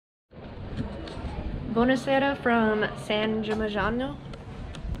Buonasera from San Gimignano.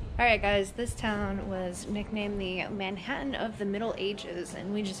 Alright guys, this town was nicknamed the Manhattan of the Middle Ages,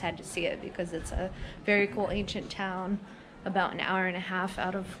 and we just had to see it because it's a very cool ancient town about an hour and a half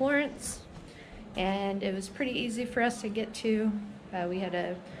out of Florence, and it was pretty easy for us to get to. We had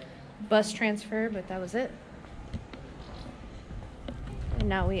a bus transfer, but that was it. And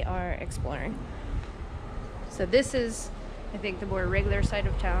now we are exploring. So this is, I think, the more regular side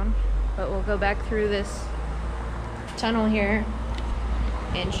of town, but we'll go back through this tunnel here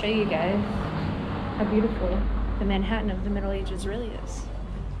and show you guys how beautiful the Manhattan of the Middle Ages really is.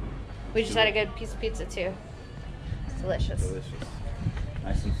 We just had a good piece of pizza too. It's delicious. Delicious.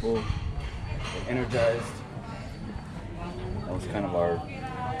 Nice and full. Energized. That was kind of our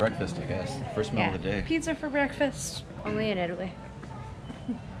breakfast, I guess. First meal of the day. Pizza for breakfast, only in Italy.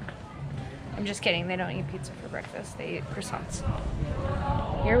 I'm just kidding, they don't eat pizza for breakfast, they eat croissants.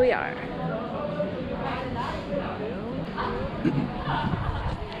 Here we are.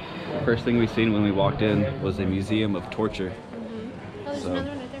 First thing we seen when we walked in was a museum of torture. Mm-hmm. Oh, there's another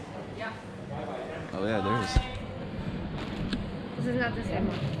one right there. Oh yeah, there is. This is not the same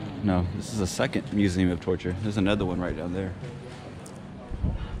one. No, this is a second museum of torture. There's another one right down there.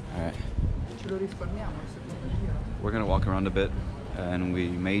 Alright. We're gonna walk around a bit and we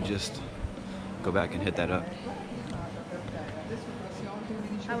may just go back and hit that up.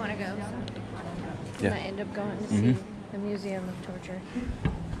 I want to go. So Yeah. I end up going to see the Museum of Torture.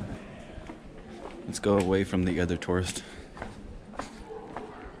 Let's go away from the other tourist. Oh,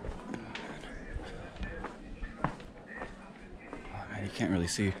 man, you can't really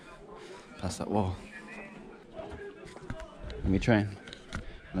see past that wall. Let me try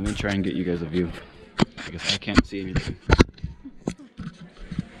and get you guys a view, because I can't see anything.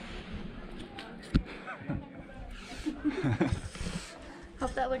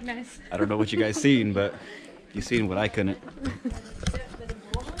 Hope that looked nice. I don't know what you guys seen, but you seen what I couldn't.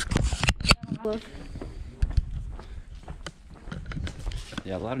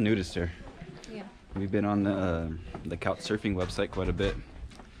 Yeah, a lot of nudists here. Yeah. We've been on the couch surfing website quite a bit,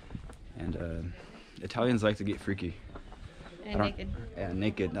 and Italians like to get freaky. And naked. Yeah,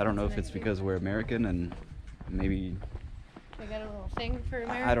 naked. I don't know if it's because we're American and maybe. They got a little thing for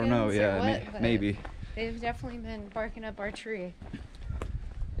Americans. I don't know. Yeah, what, maybe. They've definitely been barking up our tree.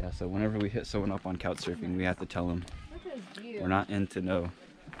 Yeah. So whenever we hit someone up on couch surfing, we have to tell them we're not into no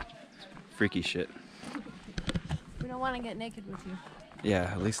freaky shit. We don't want to get naked with you. Yeah,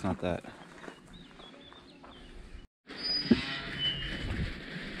 at least not that.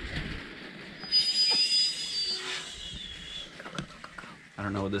 I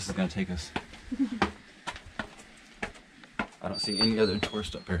don't know where this is gonna take us. I don't see any other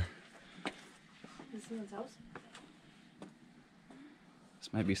tourists up here. Is this someone's house?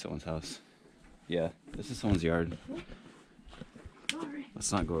 This might be someone's house. Yeah, this is someone's yard. Alright.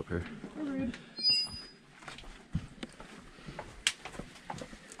 Let's not go up here. You're rude.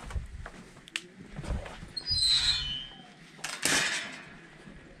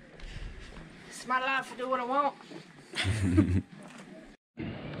 It's my life, I do what I want.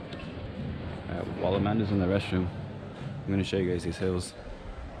 While Amanda's in the restroom, I'm gonna show you guys these hills.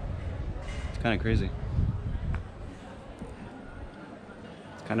 It's kind of crazy.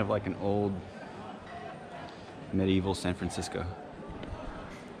 It's kind of like an old medieval San Francisco.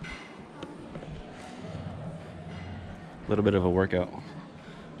 A little bit of a workout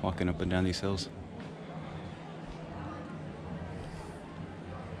walking up and down these hills.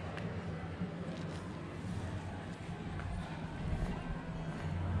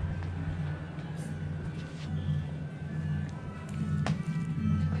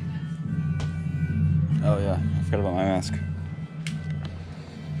 Oh yeah, I forgot about my mask.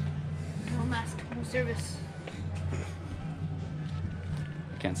 No mask, no service. I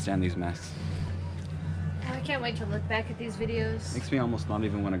can't stand these masks. Oh, I can't wait to look back at these videos. Makes me almost not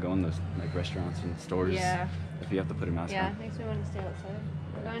even want to go in those like restaurants and stores. Yeah. If you have to put a mask Yeah, on. makes me want to stay outside.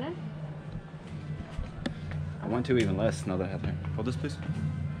 We're going in? I want to even less now that I have there. Hold this, please.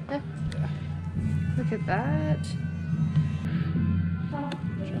 Yeah. Yeah. Look at that.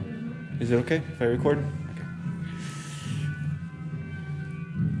 Is it okay if I record? Okay.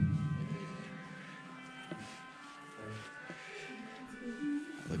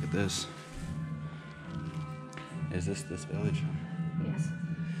 Look at this. Is this village? Yes.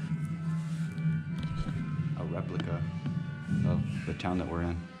 A replica of the town that we're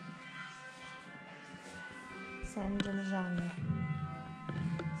in. San Gimignano.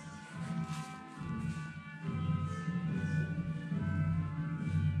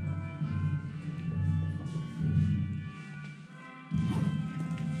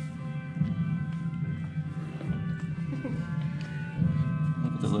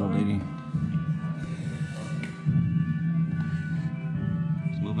 little lady.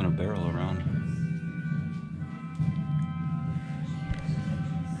 She's moving a barrel around.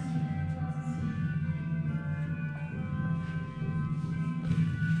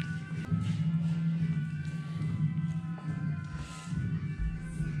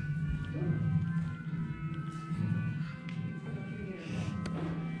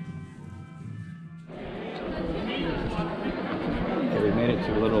 Okay, we made it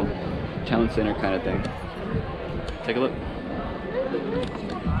to a little town center kind of thing. Take a look.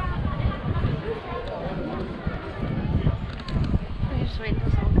 We're just waiting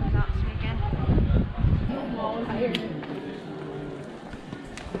until someone comes out to sneak in.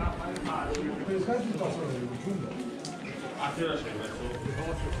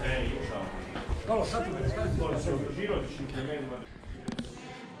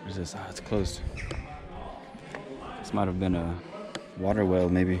 What is this? Ah, it's closed. This might have been a water well,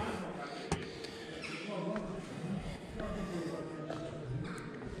 maybe.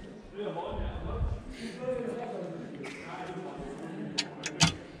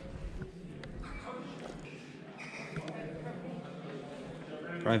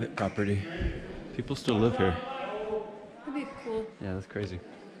 Private property. People still live here. That'd be cool Yeah, that's crazy.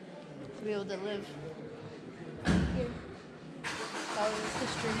 to be able to live here. That was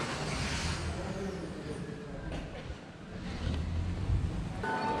history.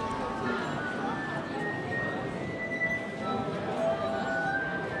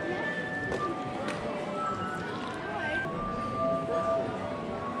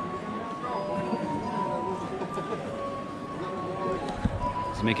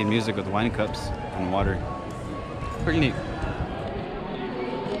 He's making music with wine cups and water. Pretty neat.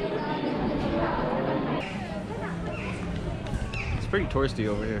 It's pretty touristy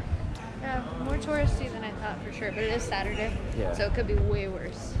over here. Yeah, more touristy than I thought for sure, but it is Saturday, Yeah. so it could be way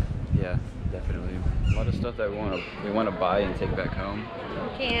worse. Yeah, definitely. A lot of stuff that we want to buy and take back home.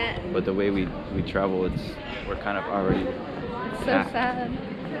 Can't. But the way we travel, we're kind of already It's so packed. sad.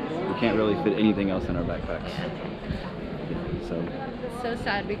 We can't really fit anything else in our backpacks. So It's so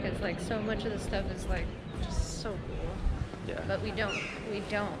sad because like so much of the stuff is like just so cool. yeah. But we don't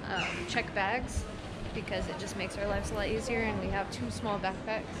check bags because it just makes our lives a lot easier, and we have 2 small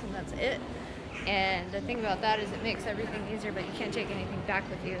backpacks and that's it. And the thing about that is it makes everything easier, but you can't take anything back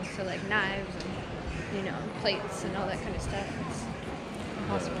with you. So like knives and plates and all that kind of stuff. It's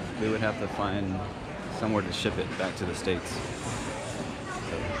impossible. We would have to find somewhere to ship it back to the States. So,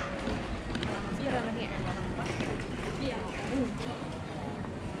 Let's get over here.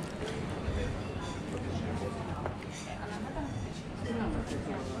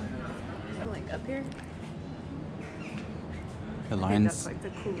 Like up here. the I think lines that's like the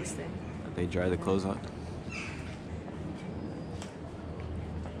coolest thing. that they dry the clothes on.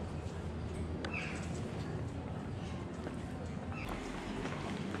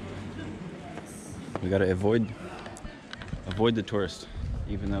 We gotta avoid the tourist,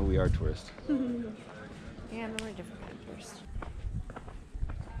 even though we are tourists. Yeah, but we're a different kind of tourist.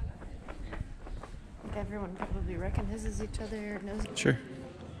 I think everyone probably recognizes each other, knows. Sure.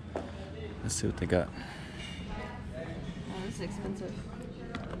 Let's see what they got. Oh, this is expensive.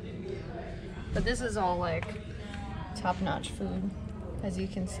 But this is all like top-notch food, as you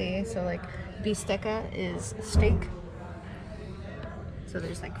can see. So like bistecca is steak. So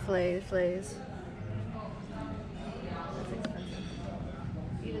there's like fillets. That's expensive.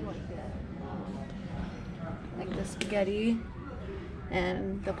 Even like the spaghetti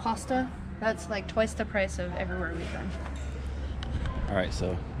and the pasta. That's like twice the price of everywhere we've been. All right,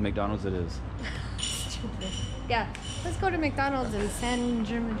 so McDonald's it is. Stupid. Yeah, let's go to McDonald's in San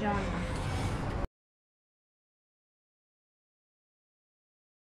Gimignano.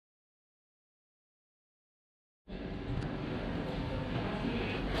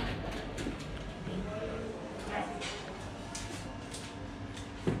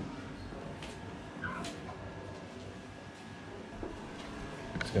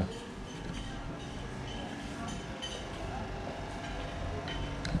 Let's go.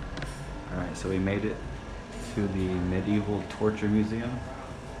 Alright, so we made it to the Medieval Torture Museum.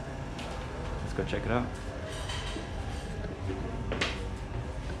 Let's go check it out.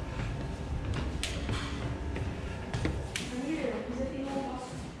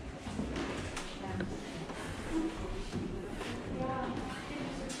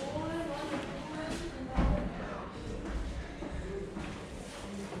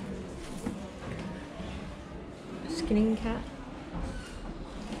 Skinning cat.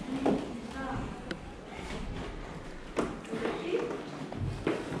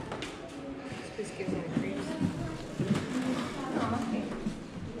 This gives me the creeps. Oh, okay.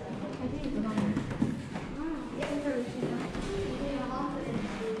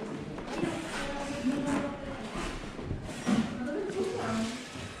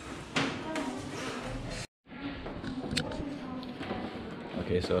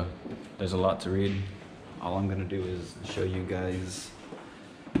 Okay, so there's a lot to read. All I'm gonna do is show you guys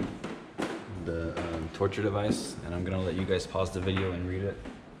the torture device, and I'm gonna let you guys pause the video and read it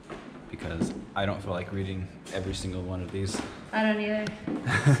because I don't feel like reading every single one of these. I don't either.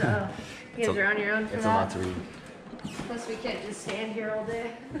 So you guys are on your own for that. It's a lot to read. Plus we can't just stand here all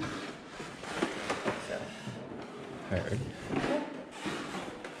day. So. Alright, ready?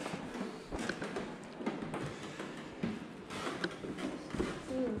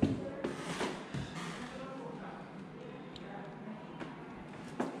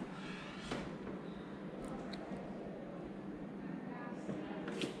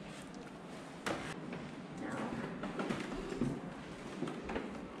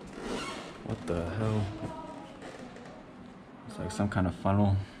 What the hell? It's like some kind of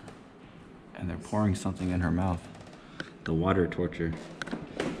funnel, and they're pouring something in her mouth. The water torture.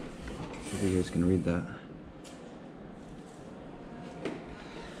 If you guys can read that.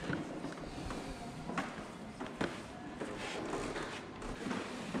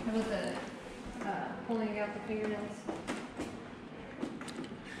 How about the pulling out the fingernails?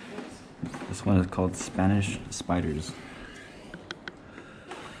 This one is called Spanish spiders.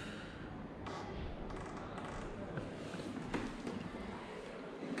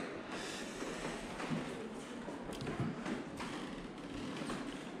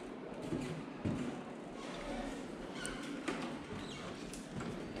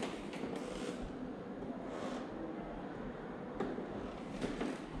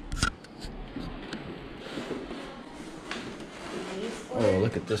 Oh,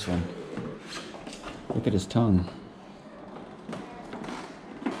 look at this one. Look at his tongue.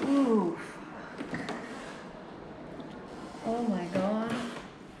 Ooh. Oh my god.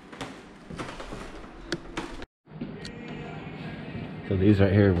 So these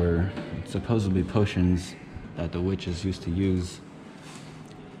right here were supposedly potions that the witches used to use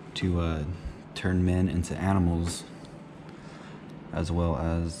to turn men into animals, as well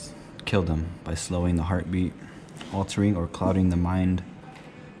as kill them by slowing the heartbeat, altering or clouding the mind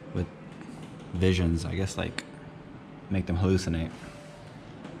with visions. I guess like make them hallucinate.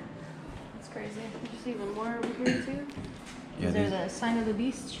 That's crazy. There's even more over here too. Yeah, Is there the sign of the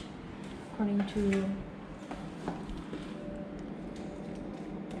beast? According to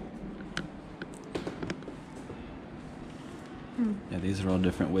Yeah, these are all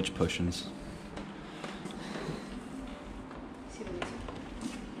different witch potions. see what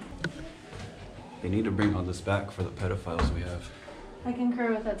it's- They need to bring all this back for the pedophiles we have. I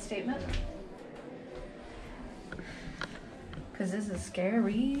concur with that statement. Because this is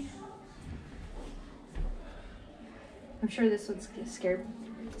scary. I'm sure this would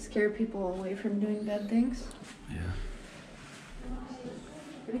scare people away from doing bad things. Yeah.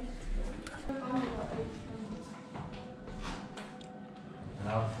 Ready?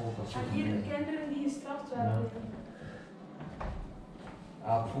 Kinderen die gestraft werden.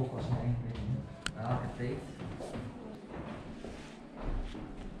 Ja, volk was een ja, geveegd.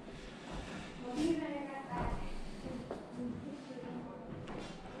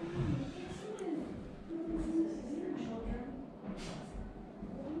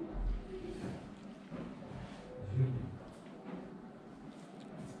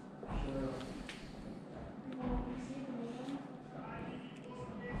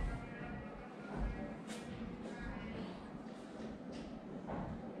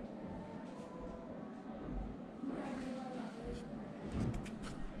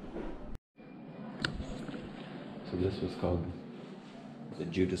 So this was called the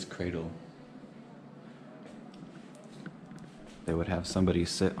Judas Cradle. They would have somebody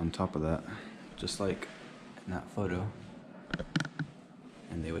sit on top of that, just like in that photo,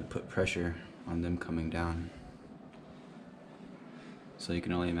 and they would put pressure on them coming down. So you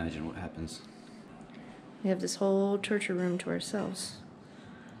can only imagine what happens. We have this whole torture room to ourselves.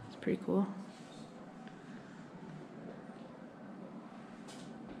 It's pretty cool.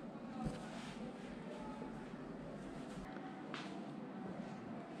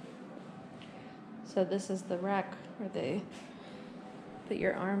 So this is the rack where they put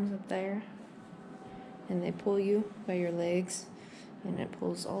your arms up there and they pull you by your legs and it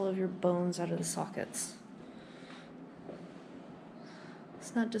pulls all of your bones out of the sockets.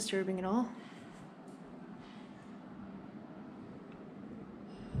 It's not disturbing at all.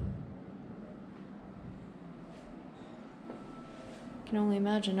 I can only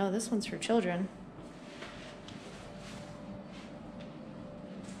imagine. Oh, this one's for children.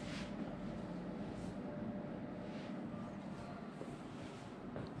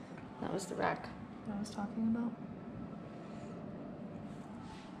 That was the rack I was talking about.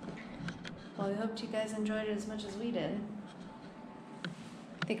 Well, we hoped you guys enjoyed it as much as we did.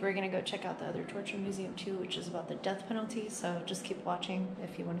 think we're gonna go check out the other torture museum too, which is about the death penalty. So just keep watching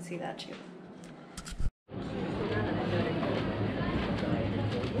if you want to see that too.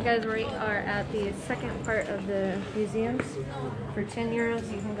 You guys, we are at the second part of the museums. For 10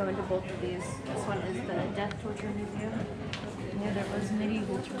 euros, you can go into both of these. This one is the death torture museum. The other was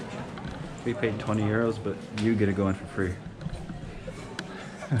medieval torture. We paid 20 euros, but you get to go in for free.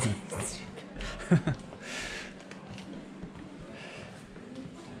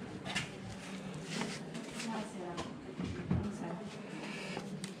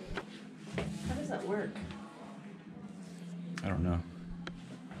 How does that work? I don't know.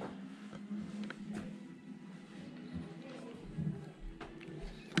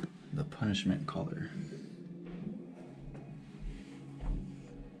 The punishment collar.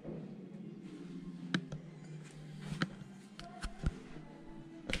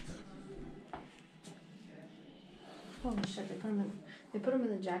 Holy shit, they put him in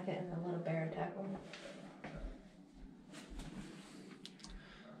the jacket and then let a bear attack him.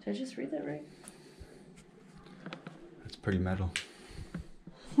 Did I just read that right? That's pretty metal.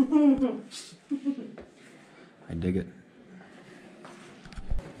 I dig it.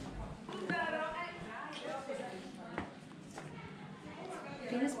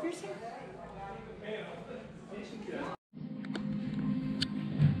 Penis piercing?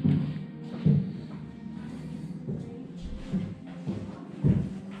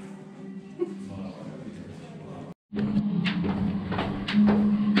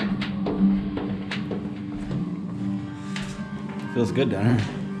 Feels good down here.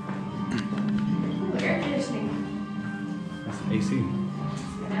 Ooh, air conditioning. That's AC.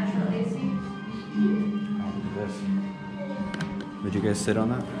 Natural AC. Look at this. Would you guys sit on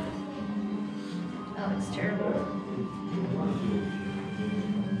that? Oh, it's terrible.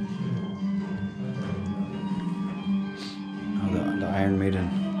 Oh, the Iron Maiden.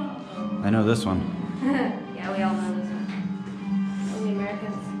 I know this one. Yeah, we all know this one. Only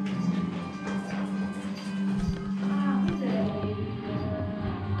Americans.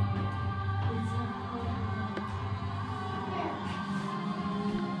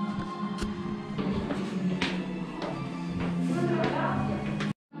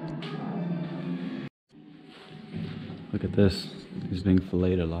 Look at this. He's being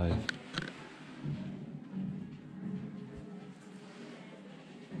filleted alive.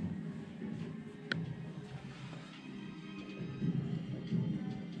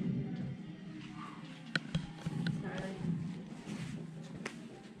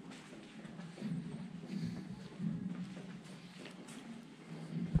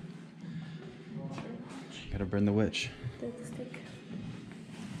 Gotta burn the witch. Take the stick.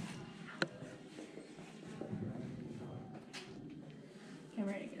 I'm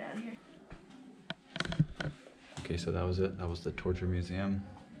ready to get out of here. Okay, so that was it. That was the torture museum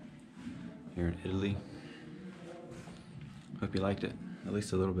here in Italy. Hope you liked it, at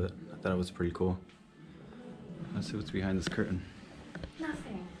least a little bit. I thought it was pretty cool. Let's see what's behind this curtain.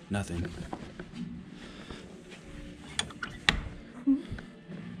 Nothing. Nothing.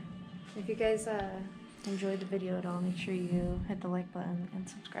 If you guys enjoyed the video at all, make sure you hit the like button and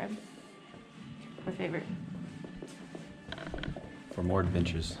subscribe. Or favorite. For more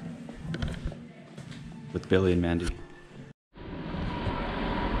adventures with Billy and Mandy.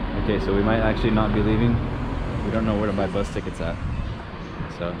 Okay, so we might actually not be leaving. We don't know where to buy bus tickets at.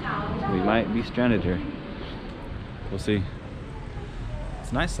 So we might be stranded here. We'll see.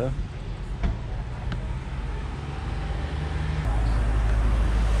 It's nice though.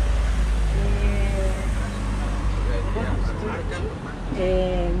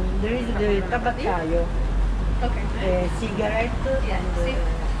 There is the tabaccaio, Okay. cigarette and see.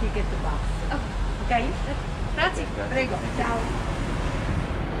 ticket bus. Okay. Ok? Grazie. Prego, ciao.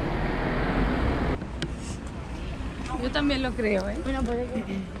 Yo también lo creo, ¿eh? 5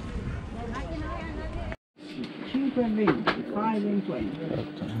 and 20, 5 and 20.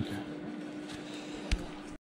 Okay.